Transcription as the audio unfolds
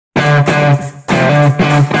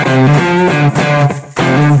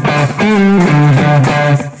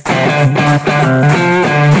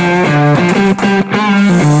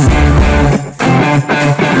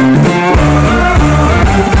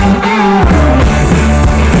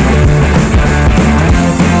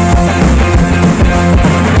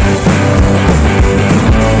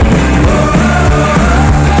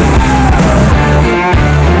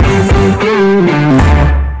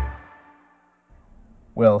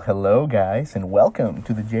Well, hello guys, and welcome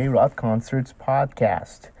to the J-Rod Concerts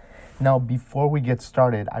podcast. Now, before we get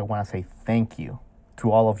started, I want to say thank you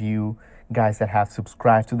to all of you guys that have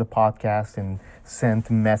subscribed to the podcast and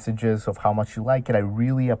sent messages of how much you like it. I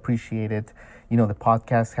really appreciate it. You know, the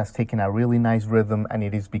podcast has taken a really nice rhythm, and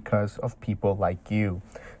it is because of people like you.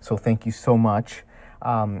 So thank you so much.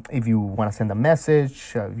 If you want to send a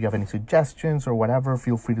message, if you have any suggestions or whatever,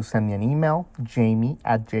 feel free to send me an email,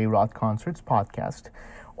 jamie@jrodconcertspodcast,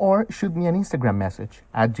 or shoot me an Instagram message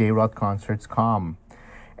 @jrodconcerts.com.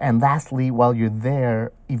 And lastly, while you're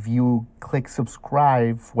there, if you click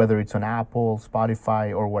subscribe, whether it's on Apple,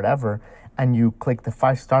 Spotify, or whatever, and you click the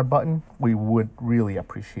 5-star button, we would really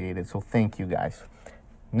appreciate it. So thank you guys.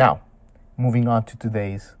 Now, moving on to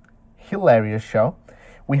today's hilarious show,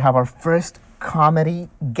 we have our first comedy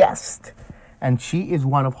guest, and she is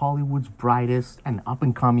one of Hollywood's brightest and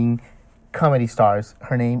up-and-coming comedy stars.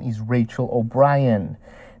 Her name is Rachael O'Brien.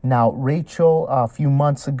 Now, Rachael, a few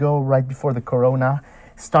months ago, right before the corona,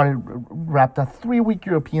 wrapped a 3-week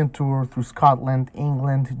European tour through Scotland,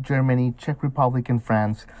 England, Germany, Czech Republic, and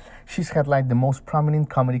France. She's headlined the most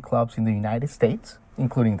prominent comedy clubs in the United States,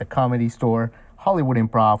 including the Comedy Store, Hollywood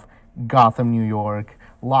Improv, Gotham, New York,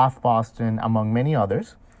 Loft, Boston, among many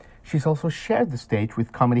others. She's also shared the stage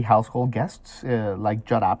with comedy household guests like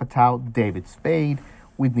Judd Apatow, David Spade,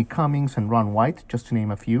 Whitney Cummings, and Ron White, just to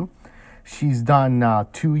name a few. She's done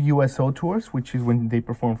 2 USO tours, which is when they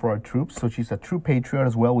perform for our troops, so she's a true patriot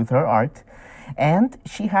as well with her art. And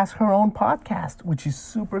she has her own podcast, which is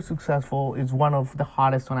super successful. It's one of the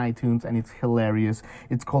hottest on iTunes, and it's hilarious.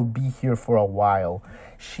 It's called Be Here for a While.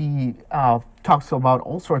 She talks about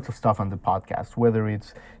all sorts of stuff on the podcast, whether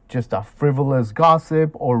it's just a frivolous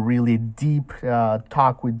gossip or really deep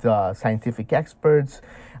talk with scientific experts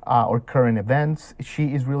or current events.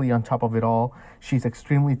 She is really on top of it all. She's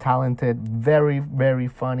extremely talented, very, very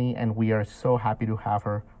funny, and we are so happy to have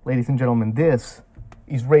her. Ladies and gentlemen, this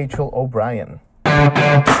is Rachael O'Brien.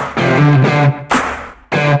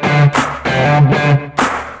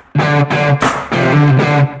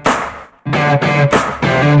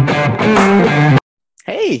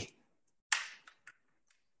 Hey!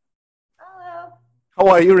 How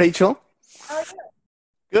are you, Rachael? How are you?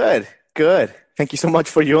 Good, good. Thank you so much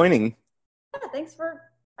for joining. Yeah, thanks for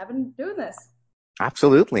doing this.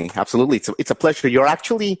 Absolutely. It's a pleasure. You're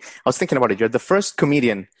actually, I was thinking about it, you're the first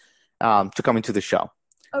comedian to come into the show.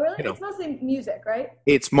 Oh, really? You know, it's mostly music, right?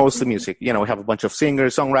 It's mostly music. You know, we have a bunch of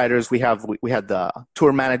singers, songwriters. We had the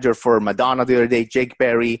tour manager for Madonna the other day, Jake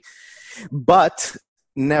Berry, but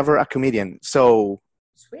never a comedian. So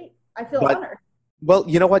sweet. I feel honored. Well,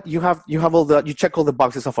 you know what? You check all the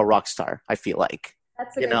boxes of a rock star, I feel like.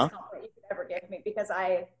 That's the biggest compliment you could ever give me, because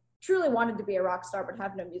I truly wanted to be a rock star but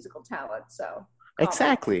have no musical talent. So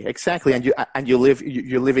Exactly. And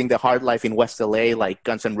you're living the hard life in West LA, like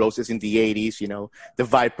Guns N' Roses in the 80s, you know, the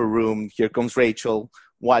Viper Room, Here Comes Rachael,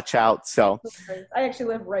 Watch Out. So I actually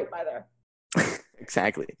live right by there.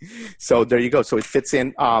 Exactly. So there you go. So it fits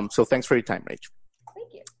in. So thanks for your time, Rach.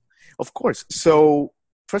 Thank you. Of course. So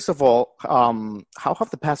first of all, how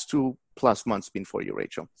have the past 2+ months been for you,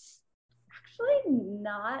 Rachael? Actually,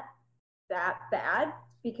 not that bad,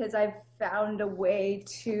 because I've found a way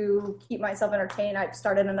to keep myself entertained. I've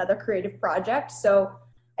started another creative project, so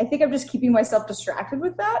I think I'm just keeping myself distracted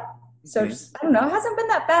with that. So just, I don't know, it hasn't been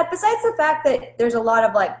that bad, besides the fact that there's a lot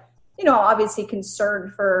of, like, you know, obviously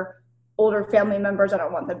concern for older family members. I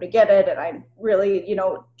don't want them to get it, and I'm really, you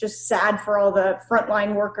know, just sad for all the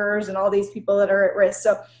frontline workers and all these people that are at risk.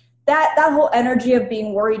 So that whole energy of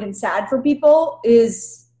being worried and sad for people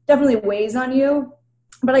is definitely weighs on you.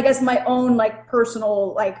 But I guess my own, like,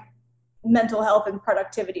 personal, like, mental health and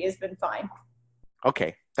productivity has been fine.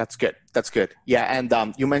 Okay, that's good. Yeah, and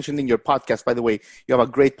you mentioned in your podcast, by the way, you have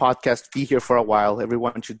a great podcast, Be Here for a While.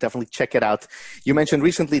 Everyone should definitely check it out. You mentioned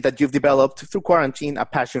recently that you've developed, through quarantine, a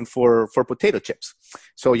passion for potato chips.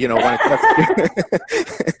 So, you know,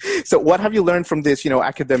 so what have you learned from this, you know,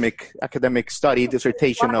 academic study,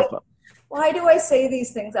 dissertation of... Why do I say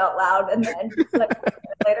these things out loud and then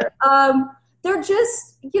later? They're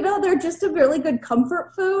just, they're just a really good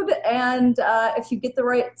comfort food. And if you get the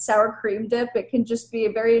right sour cream dip, it can just be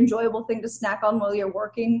a very enjoyable thing to snack on while you're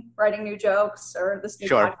working, writing new jokes, or this new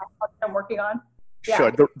Sure. podcast I'm working on. Yeah.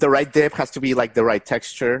 Sure. The right dip has to be like the right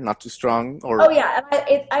texture, not too strong. Or Oh yeah,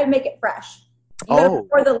 and I make it fresh. You gotta oh,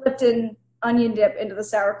 pour the Lipton onion dip into the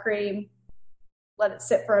sour cream, let it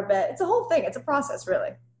sit for a bit. It's a whole thing. It's a process,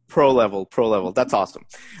 really. pro level. That's awesome.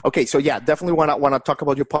 Okay, so yeah, definitely want to talk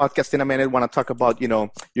about your podcast in a minute. Want to talk about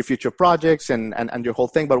your future projects and your whole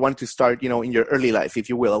thing. But want to start in your early life, if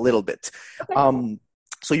you will, a little bit. Okay.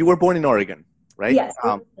 So you were born in Oregon, right? Yes.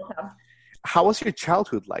 How was your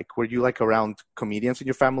childhood like? Were you like around comedians in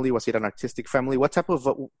your family? Was it an artistic family? What type of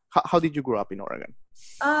how did you grow up in Oregon?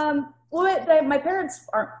 Well, my parents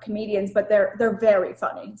aren't comedians, but they're very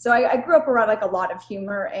funny. So I grew up around like a lot of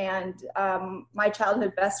humor, and my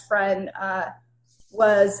childhood best friend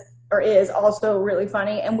was or is also really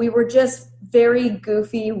funny, and we were just very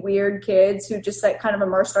goofy, weird kids who just like kind of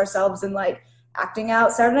immersed ourselves in like acting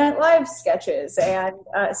out Saturday Night Live sketches and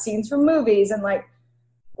scenes from movies, and like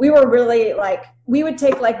we were really like, we would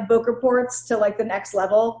take like book reports to like the next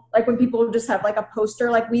level. Like when people would just have like a poster,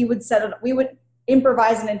 like we would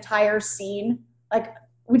improvise an entire scene. Like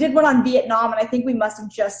we did one on Vietnam, and I think we must have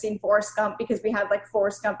just seen Forrest Gump because we had like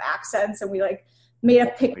Forrest Gump accents, and we like made a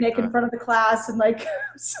picnic in front of the class, and like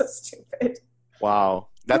so stupid. Wow,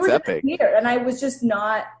 that's epic. Weird. And I was just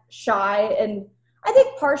not shy, and I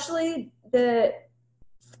think partially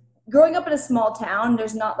growing up in a small town,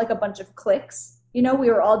 there's not like a bunch of cliques. We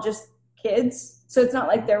were all just kids. So it's not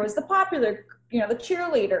like there was the popular, the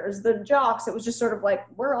cheerleaders, the jocks. It was just sort of like,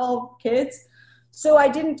 we're all kids. So I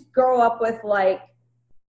didn't grow up with like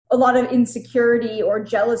a lot of insecurity or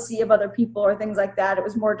jealousy of other people or things like that. It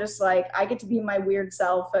was more just like, I get to be my weird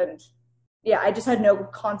self. And yeah, I just had no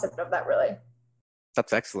concept of that really.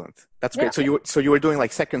 That's excellent. That's great. So you were doing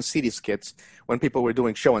like Second City skits when people were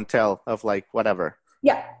doing show and tell of like whatever.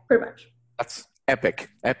 Yeah, pretty much. That's epic.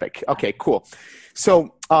 Okay, cool.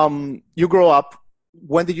 So you grow up.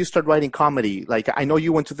 When did you start writing comedy? Like I know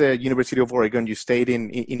you went to the University of Oregon. You stayed in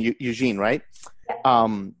Eugene, right? Yeah.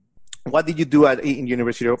 What did you do in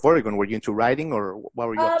University of Oregon? Were you into writing, or what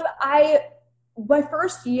were you up to? My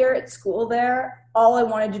first year at school there, all I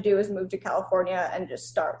wanted to do was move to California and just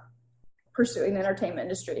start pursuing the entertainment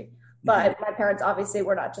industry. But my parents obviously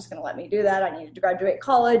were not just going to let me do that. I needed to graduate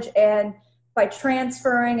college, and by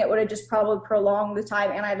transferring, it would have just probably prolonged the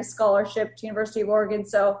time, and I had a scholarship to University of Oregon.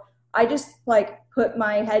 So I just like put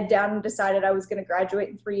my head down and decided I was going to graduate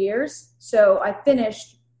in 3 years. So I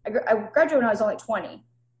graduated when I was only 20,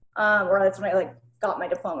 or that's when I like got my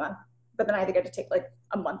diploma. But then I think I had to take like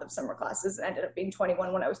a month of summer classes and ended up being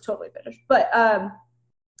 21 when I was totally finished. But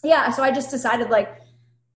yeah, so I just decided like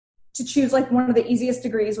to choose like one of the easiest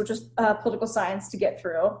degrees, which was political science, to get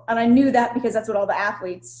through. And I knew that because that's what all the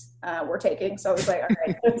athletes were taking. So I was like, all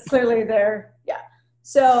right, it's clearly there. Yeah.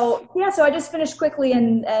 So yeah, so I just finished quickly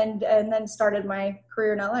and then started my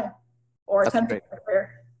career in LA, or attempted my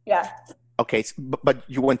career. Yeah. Okay, but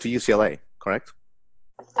you went to UCLA, correct?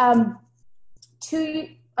 A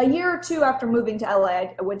year or two after moving to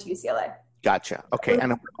LA, I went to UCLA. Gotcha. Okay,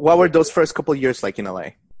 and what were those first couple of years like in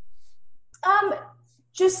LA?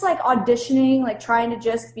 Just like auditioning, like trying to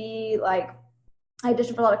just be like, I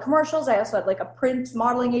auditioned for a lot of commercials. I also had like a print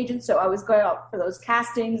modeling agent. So I was going out for those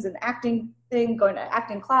castings and acting thing, going to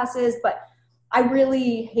acting classes. But I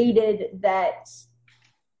really hated that.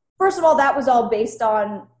 First of all, that was all based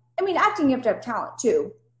on, acting, you have to have talent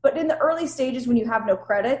too. But in the early stages when you have no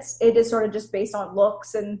credits, it is sort of just based on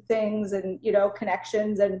looks and things and,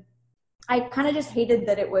 connections. And I kind of just hated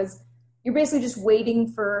that you're basically just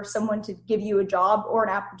waiting for someone to give you a job or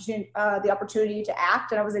the opportunity to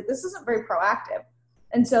act. And I was like, this isn't very proactive.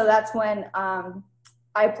 And so that's when I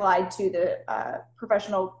applied to the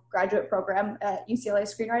professional graduate program at UCLA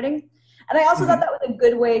screenwriting. And I also thought that was a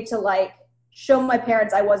good way to like show my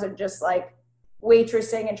parents I wasn't just like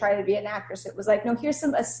waitressing and trying to be an actress. It was like, no, here's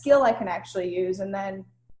a skill I can actually use. And then,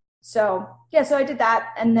 so I did that.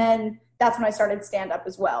 And then that's when I started stand-up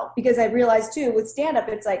as well. Because I realized too, with stand-up,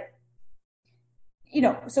 it's like,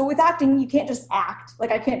 so with acting, you can't just act.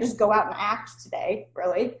 Like I can't just go out and act today,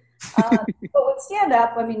 really. But with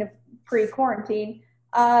stand-up, pre-quarantine,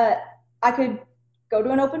 I could go to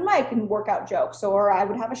an open mic and work out jokes, or I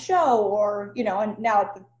would have a show, or, and now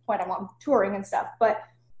at the point I'm on touring and stuff. But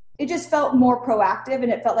it just felt more proactive,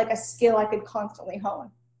 and it felt like a skill I could constantly hone.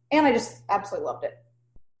 And I just absolutely loved it.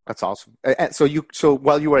 That's awesome. So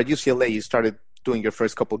while you were at UCLA, you started doing your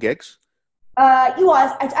first couple gigs? I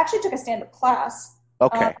actually took a stand-up class.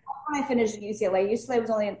 Okay. When I finished at UCLA was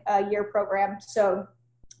only a year program. So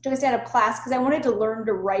took a stand-up class because I wanted to learn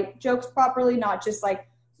to write jokes properly, not just like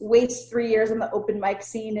waste 3 years on the open mic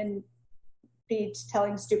scene and be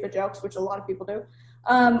telling stupid jokes, which a lot of people do.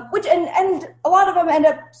 Which and a lot of them end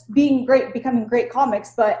up becoming great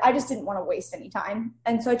comics, but I just didn't want to waste any time.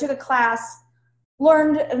 And so I took a class,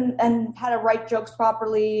 learned and how to write jokes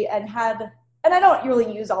properly, and I don't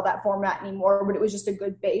really use all that format anymore, but it was just a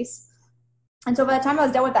good base. And so by the time I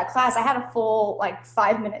was done with that class, I had a full like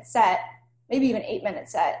 5-minute set, maybe even 8-minute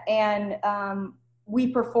set. And we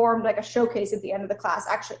performed like a showcase at the end of the class,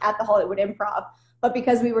 actually at the Hollywood Improv. But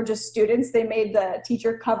because we were just students, they made the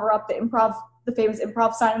teacher cover up the famous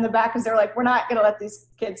improv sign in the back, because they're like, we're not going to let these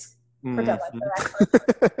kids pretend like they're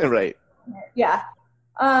experts. Right. Yeah.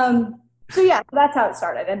 So that's how it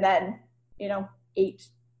started. And then, 8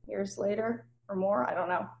 years later or more, I don't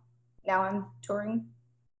know. Now I'm touring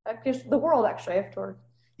the world. Actually, I've toured.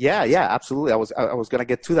 Yeah, absolutely. I was gonna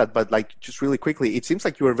get to that, but like just really quickly, it seems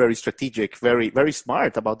like you were very strategic, very very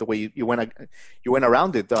smart about the way you went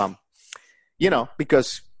around it.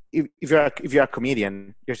 Because if you're a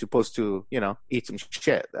comedian, you're supposed to eat some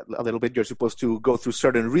shit a little bit. You're supposed to go through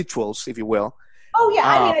certain rituals, if you will. Oh yeah,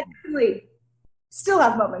 I definitely still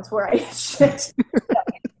have moments where I eat shit.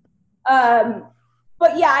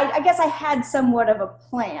 But yeah, I guess I had somewhat of a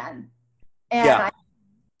plan, and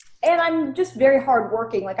I'm just very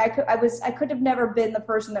hardworking. Like I could have never been the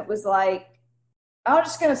person that was like, I'm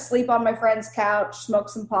just going to sleep on my friend's couch, smoke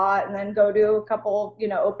some pot, and then go do a couple,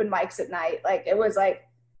 open mics at night. Like it was like,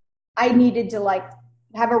 I needed to like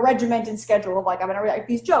have a regimented schedule of like, I'm going to write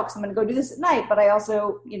these jokes. I'm going to go do this at night. But I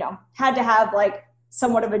also, had to have like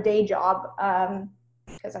somewhat of a day job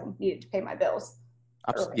because I needed to pay my bills.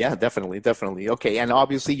 Yeah, definitely. Okay. And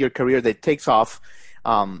obviously your career that takes off,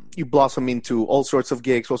 you blossom into all sorts of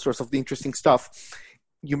gigs, all sorts of interesting stuff.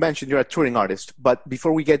 You mentioned you're a touring artist, but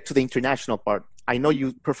before we get to the international part, I know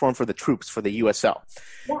you perform for the troops for the USL.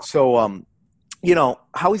 Yeah. So,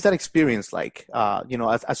 how is that experience like?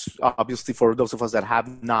 As obviously for those of us that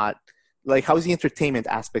have not, like, how is the entertainment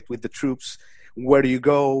aspect with the troops? Where do you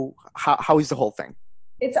go? How is the whole thing?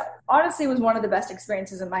 It's honestly was one of the best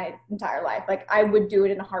experiences in my entire life. Like I would do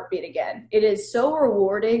it in a heartbeat again. It is so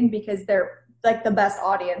rewarding because they're like the best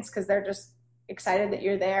audience because they're just excited that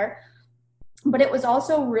you're there. But it was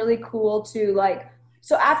also really cool to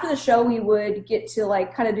so after the show we would get to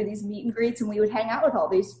like kind of do these meet and greets and we would hang out with all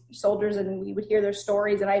these soldiers and we would hear their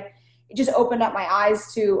stories. And it just opened up my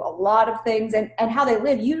eyes to a lot of things and how they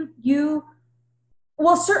live.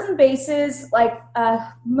 Well, certain bases, like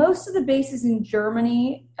most of the bases in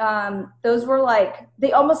Germany, those were like,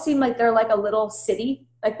 they almost seem like they're like a little city,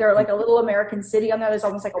 like they're like a little American city on there. There's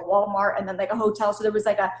almost like a Walmart and then like a hotel. So there was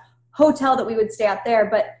like a hotel that we would stay out there.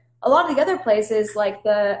 But a lot of the other places, like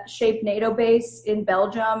the Shape NATO base in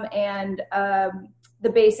Belgium and the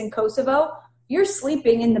base in Kosovo, you're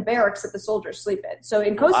sleeping in the barracks that the soldiers sleep in. So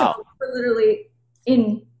in Kosovo, we're literally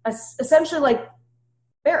in essentially like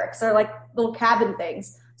barracks or like little cabin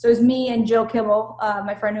things. So it was me and Jill Kimmel,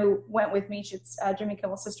 my friend who went with me. She's Jimmy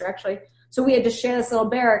Kimmel's sister, actually. So we had to share this little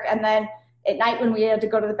barrack. And then at night when we had to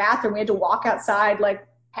go to the bathroom, we had to walk outside, like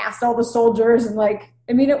past all the soldiers. And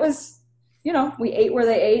it was, we ate where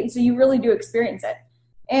they ate. And so you really do experience it.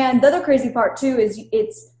 And the other crazy part too is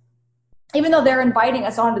it's, even though they're inviting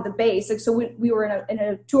us onto the base, like, so we were in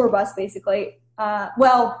a tour bus basically.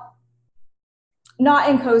 Well, not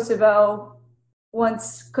in Kosovo,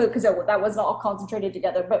 once, because that wasn't all concentrated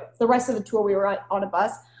together, but the rest of the tour we were on a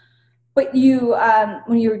bus. But you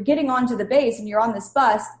when you're getting onto the base and you're on this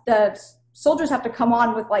bus, the soldiers have to come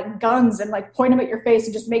on with like guns and like point them at your face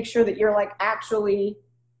and just make sure that you're like actually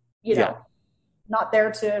not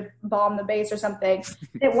there to bomb the base or something.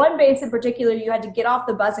 At one base in particular, you had to get off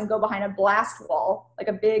the bus and go behind a blast wall, like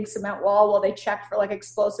a big cement wall, while they checked for like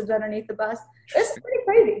explosives underneath the bus. It's pretty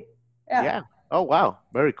crazy. Yeah. Oh wow,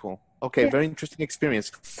 very cool. Okay, very interesting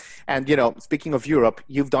experience. And, speaking of Europe,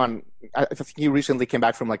 you've done, I think you recently came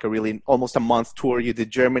back from like a really almost a month tour. You did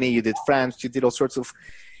Germany, you did France, you did all sorts of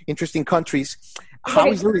interesting countries. How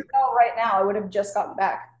is it? Right now, I would have just gotten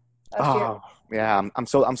back last year. Yeah, I'm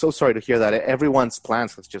so sorry to hear that. Everyone's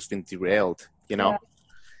plans has just been derailed,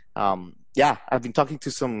 I've been talking to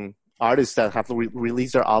some artists that have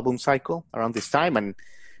released their album cycle around this time, and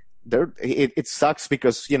it sucks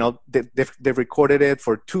because they've recorded it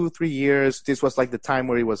for 2-3 years. This was like the time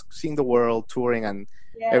where he was seeing the world, touring, and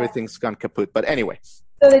everything's gone kaput. But anyway,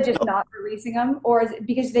 so they're just not releasing them, or is it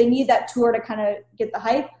because they need that tour to kind of get the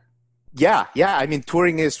hype? Yeah. I mean,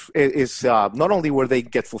 touring is not only where they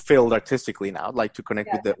get fulfilled artistically now, like to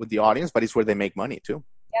connect with the audience, but it's where they make money too.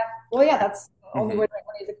 Yeah. Well, yeah, that's the only way to make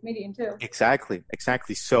money as a comedian too. Exactly.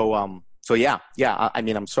 So So yeah. I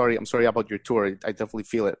mean, I'm sorry about your tour. I definitely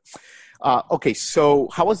feel it. Okay, so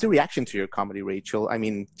how was the reaction to your comedy, Rachel? I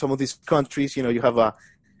mean, some of these countries, you have a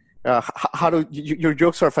your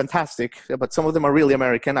jokes are fantastic, but some of them are really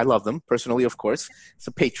American. I love them personally, of course. It's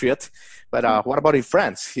a patriot. But what about in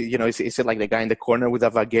France? Is it like the guy in the corner with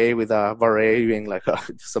a baguette, with a beret, being like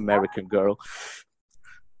this American girl?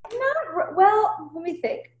 Well, let me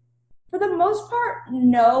think. For the most part,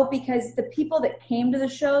 no, because the people that came to the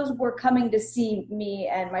shows were coming to see me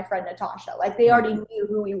and my friend Natasha. Like they already knew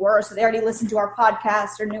who we were, so they already listened to our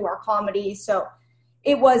podcast or knew our comedy. So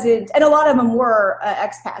it wasn't, and a lot of them were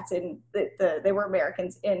expats in they were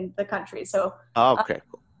Americans in the country. So Okay.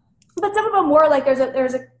 but some of them were like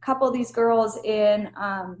there's a couple of these girls in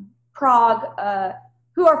Prague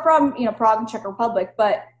who are from Prague and Czech Republic,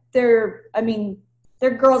 but they're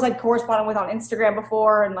girls I'd corresponded with on Instagram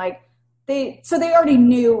before, and like they already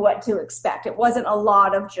knew what to expect. It wasn't a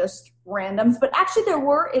lot of just randoms, but actually there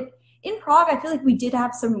were in Prague. I feel like we did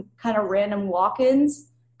have some kind of random walk-ins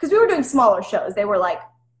because we were doing smaller shows. They were like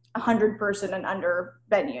 100-person and under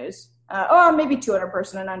venues, or maybe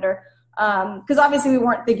 200-person and under. Because obviously we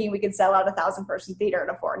weren't thinking we could sell out a 1,000-person theater in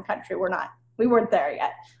a foreign country. We weren't there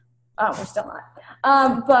yet. We're still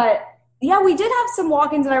not. But yeah, we did have some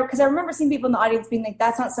walk-ins, because I remember seeing people in the audience being like,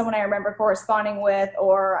 "That's not someone I remember corresponding with,"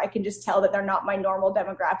 or I can just tell that they're not my normal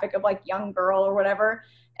demographic of like young girl or whatever.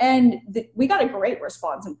 And we got a great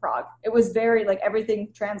response in Prague. It was very like everything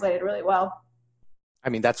translated really well. I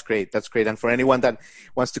mean, that's great. That's great. And for anyone that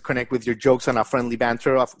wants to connect with your jokes on a friendly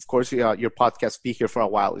banter, of course, your podcast, Be Here for a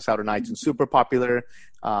While, is out on iTunes. Super popular.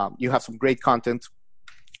 You have some great content.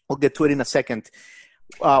 We'll get to it in a second.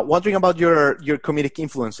 Wondering about your comedic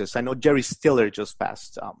influences. I know Jerry Stiller just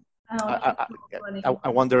passed. I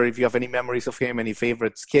wonder if you have any memories of him, any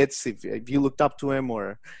favorite skits, if you looked up to him,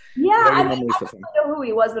 or I didn't know who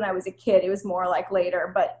he was when I was a kid. It was more like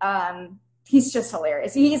later, but he's just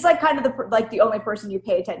hilarious. He's like kind of the only person you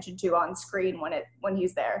pay attention to on screen when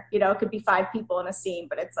he's there. It could be 5 people in a scene,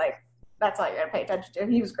 but it's like that's all you're gonna pay attention to.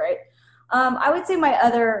 He was great. I would say my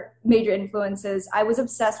other major influences, I was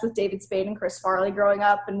obsessed with David Spade and Chris Farley growing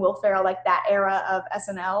up, and Will Ferrell, like that era of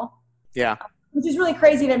SNL. Yeah. Which is really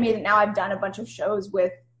crazy to me that now I've done a bunch of shows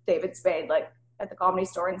with David Spade, like at the Comedy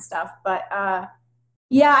Store and stuff. But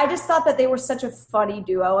yeah, I just thought that they were such a funny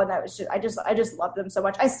duo, and that was I just loved them so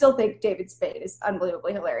much. I still think David Spade is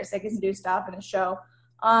unbelievably hilarious. Like his new stuff in his show.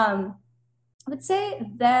 I would say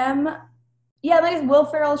them. Yeah, like Will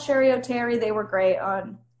Ferrell, Sherry O'Terry, they were great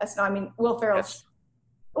on SNL. I mean, Will Ferrell. Yes.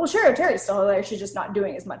 Well, Sherry O'Terry's still hilarious. She's just not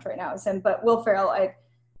doing as much right now as him. But Will Ferrell,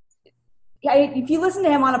 if you listen to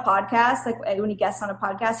him on a podcast, like when he guests on a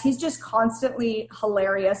podcast, he's just constantly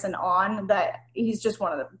hilarious and on that. He's just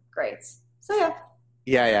one of the greats. So yeah.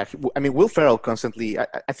 Yeah. I mean, Will Ferrell constantly.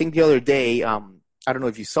 I think the other day, I don't know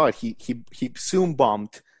if you saw it. He Zoom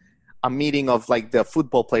bombed a meeting of like the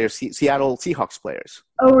football players, Seattle Seahawks players.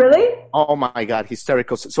 Oh, really? Oh my God,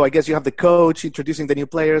 hysterical. So I guess you have the coach introducing the new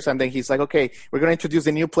players, and then he's like, "Okay, we're going to introduce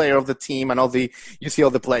the new player of the team," and you see all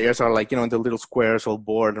the players are like, in the little squares, all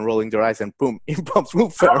bored and rolling their eyes, and boom, he bumps Will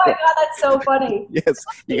Ferrell. Oh my God, that's so funny. Yes,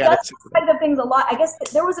 he does kind of things a lot. I guess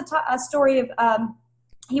there was a story of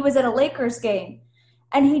he was at a Lakers game,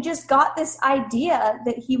 and he just got this idea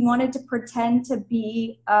that he wanted to pretend to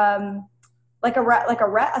be I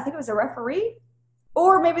think it was a referee,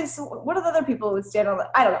 or maybe what are the other people who would stand on the,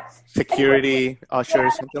 I don't know. Security,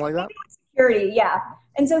 usher, something like that? Security, yeah.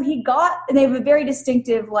 And so and they have a very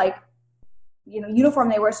distinctive, uniform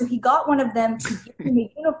they wear. So he got one of them to give him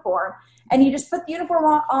a uniform, and he just put the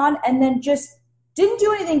uniform on and then just didn't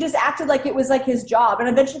do anything, just acted like it was like his job. And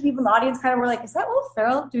eventually people in the audience kind of were like, "Is that Will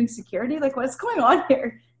Ferrell doing security? Like, what's going on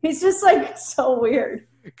here?" He's just like so weird.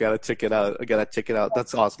 Gotta check it out.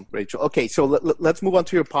 That's awesome, Rachel. Okay, so let's move on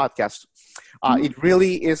to your podcast. It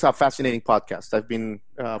really is a fascinating podcast. I've been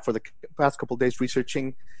for the past couple of days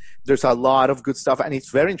researching. There's a lot of good stuff, and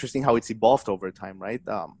it's very interesting how it's evolved over time, right?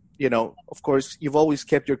 Of course, you've always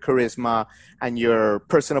kept your charisma and your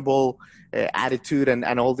personable attitude,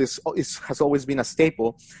 and all this has always been a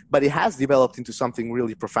staple, but it has developed into something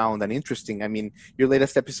really profound and interesting. I mean, your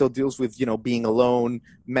latest episode deals with, being alone,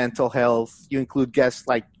 mental health. You include guests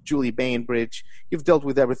like Julie Bainbridge. You've dealt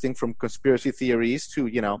with everything from conspiracy theories to,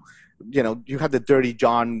 you had the Dirty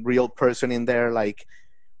John real person in there. Like,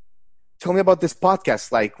 tell me about this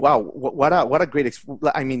podcast. Like, wow, what a great,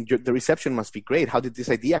 the reception must be great. How did this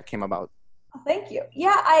idea came about? Thank you.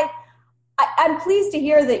 Yeah, I'm pleased to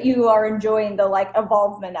hear that you are enjoying the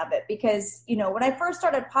evolvement of it, because, when I first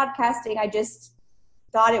started podcasting, I just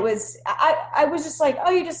thought it was, I was just like, oh,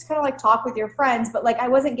 you just kind of talk with your friends, but I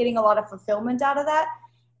wasn't getting a lot of fulfillment out of that.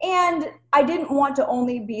 And I didn't want to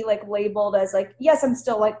only be like labeled as like, yes, I'm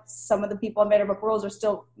still like some of the people on Vanderbilt Rules are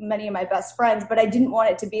still many of my best friends, but I didn't want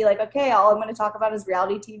it to be like, okay, all I'm going to talk about is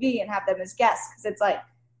reality TV and have them as guests. Cause it's like,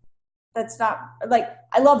 that's not like,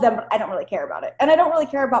 I love them, but I don't really care about it. And I don't really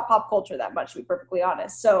care about pop culture that much, to be perfectly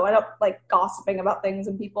honest. So I don't like gossiping about things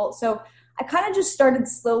and people. So I kind of just started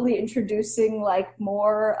slowly introducing like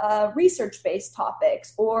more research-based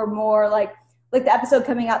topics or more like the episode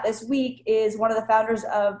coming out this week is one of the founders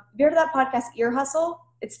of, have you heard of that podcast, Ear Hustle?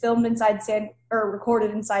 It's filmed inside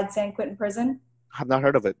recorded inside San Quentin prison. I've not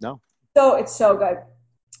heard of it, no. So it's so good.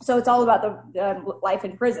 So it's all about the life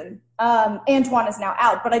in prison. Antoine is now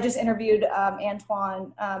out, but I just interviewed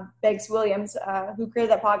Antoine Beggs Williams, who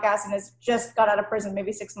created that podcast and has just got out of prison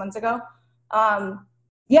maybe 6 months ago.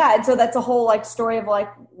 Yeah, and so that's a whole like story of like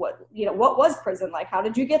what was prison like? How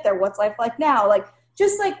did you get there? What's life like now? Like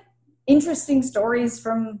just like interesting stories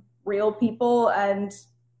from real people, and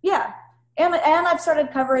yeah, and I've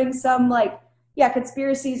started covering some like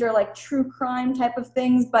conspiracies or like true crime type of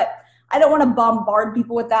things, but I don't want to bombard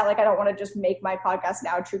people with that. Like I don't want to just make my podcast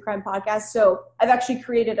now a true crime podcast. So I've actually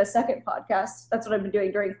created a second podcast. That's what I've been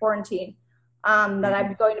doing during quarantine. That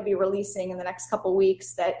I'm going to be releasing in the next couple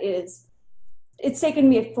weeks. It's taken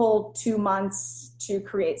me a full 2 months to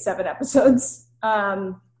create 7 episodes.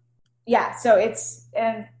 So it's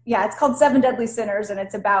called 7 Deadly Sinners, and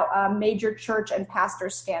it's about major church and pastor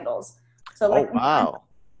scandals. So like, oh, wow.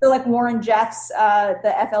 So like Warren Jeffs,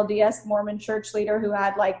 the FLDS Mormon church leader who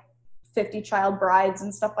had like 50 child brides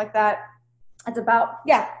and stuff like that. It's about,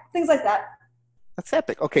 things like that. That's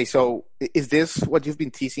epic. Okay, so is this what you've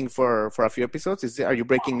been teasing for a few episodes? Are you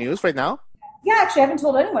breaking news right now? Yeah, actually, I haven't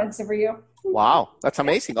told anyone except for you. Wow, that's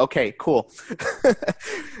amazing. Okay, cool.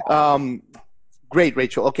 Great,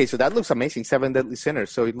 Rachel. Okay, so that looks amazing. 7 Deadly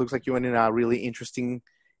Sinners. So it looks like you went in a really interesting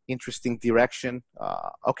direction.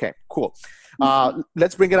 Okay, cool.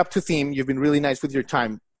 Let's bring it up to theme. You've been really nice with your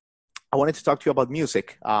time. I wanted to talk to you about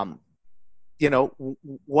music. What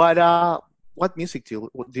music do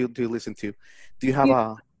you listen to? Do you have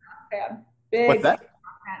a fan? What's that?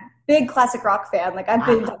 Big classic rock fan. Like I've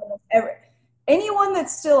been to anyone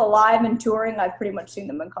that's still alive and touring, I've pretty much seen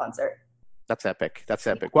them in concert. That's epic.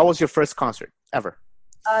 What was your first concert ever?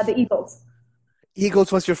 The Eagles.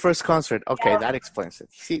 Eagles was your first concert. Okay, that explains it.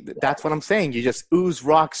 See, that's what I'm saying. You just ooze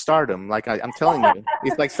rock stardom. Like I'm telling you,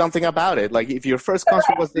 it's like something about it. Like if your first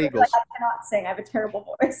concert was the Eagles. I cannot sing. I have a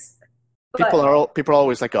terrible voice. People are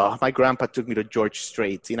always like, oh, my grandpa took me to George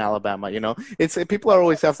Strait in Alabama. It's people are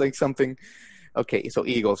always have like something. Okay, so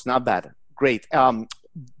Eagles, not bad. Great.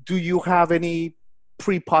 Do you have any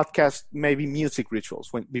pre-podcast maybe music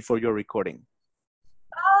rituals before you're recording?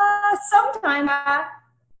 Sometimes.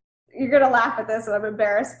 You're going to laugh at this, and I'm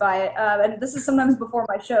embarrassed by it. And this is sometimes before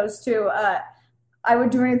my shows, too. I Would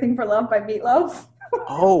Do Anything for Love by Meatloaf.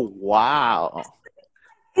 Oh, wow.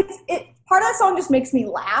 Part of that song just makes me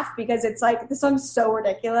laugh because it's like, the song's so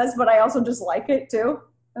ridiculous, but I also just like it, too.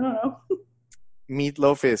 I don't know.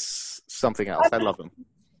 Meatloaf is something else. I love him.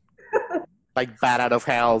 Like Bat Out of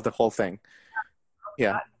Hell, the whole thing.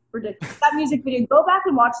 Yeah. Ridiculous. That music video, go back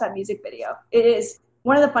and watch that music video. It is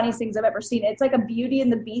one of the funniest things I've ever seen. It's like a Beauty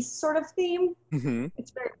and the Beast sort of theme. Mm-hmm.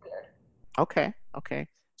 It's very weird. Okay.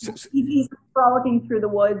 So, he's frolicking through the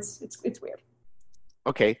woods. It's weird.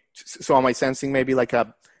 Okay. So am I sensing maybe like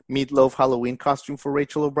a Meatloaf Halloween costume for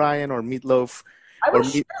Rachel O'Brien or Meatloaf? I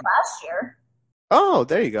was sure last year. Oh,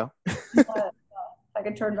 there you go. I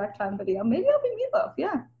could turn back time video. Maybe I'll be Meatloaf.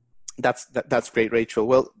 Yeah. That's great, Rachel.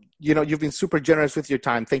 Well, you've been super generous with your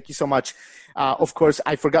time. Thank you so much. Of course,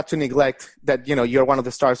 I forgot to neglect that, you're one of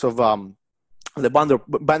the stars of the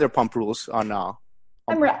Vanderpump Rules on.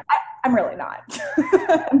 I'm really not.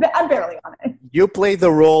 I'm barely on it. You play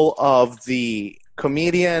the role of the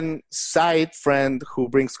comedian side friend who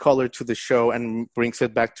brings color to the show and brings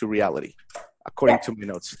it back to reality, according to my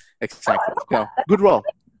notes. Exactly. Good role.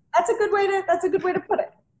 That's a good way to put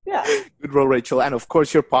it. Yeah. Good role, Rachel. And of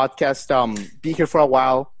course, your podcast, Be Here for a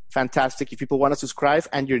While. Fantastic. If people want to subscribe,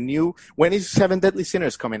 and when is 7 Deadly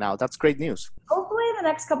Sinners coming out? That's great news. Hopefully in the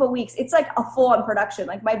next couple of weeks. It's like a full-on production.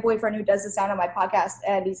 Like my boyfriend who does the sound of my podcast,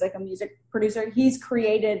 and he's like a music producer, he's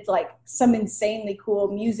created like some insanely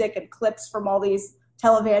cool music and clips from all these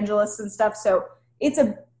televangelists and stuff. So it's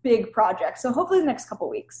a big project. So hopefully the next couple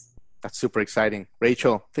of weeks. That's super exciting.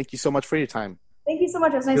 Rachel, thank you so much for your time. Thank you so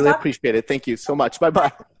much. It was nice talking. Really appreciate it. Thank you so much.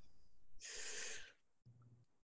 Bye-bye.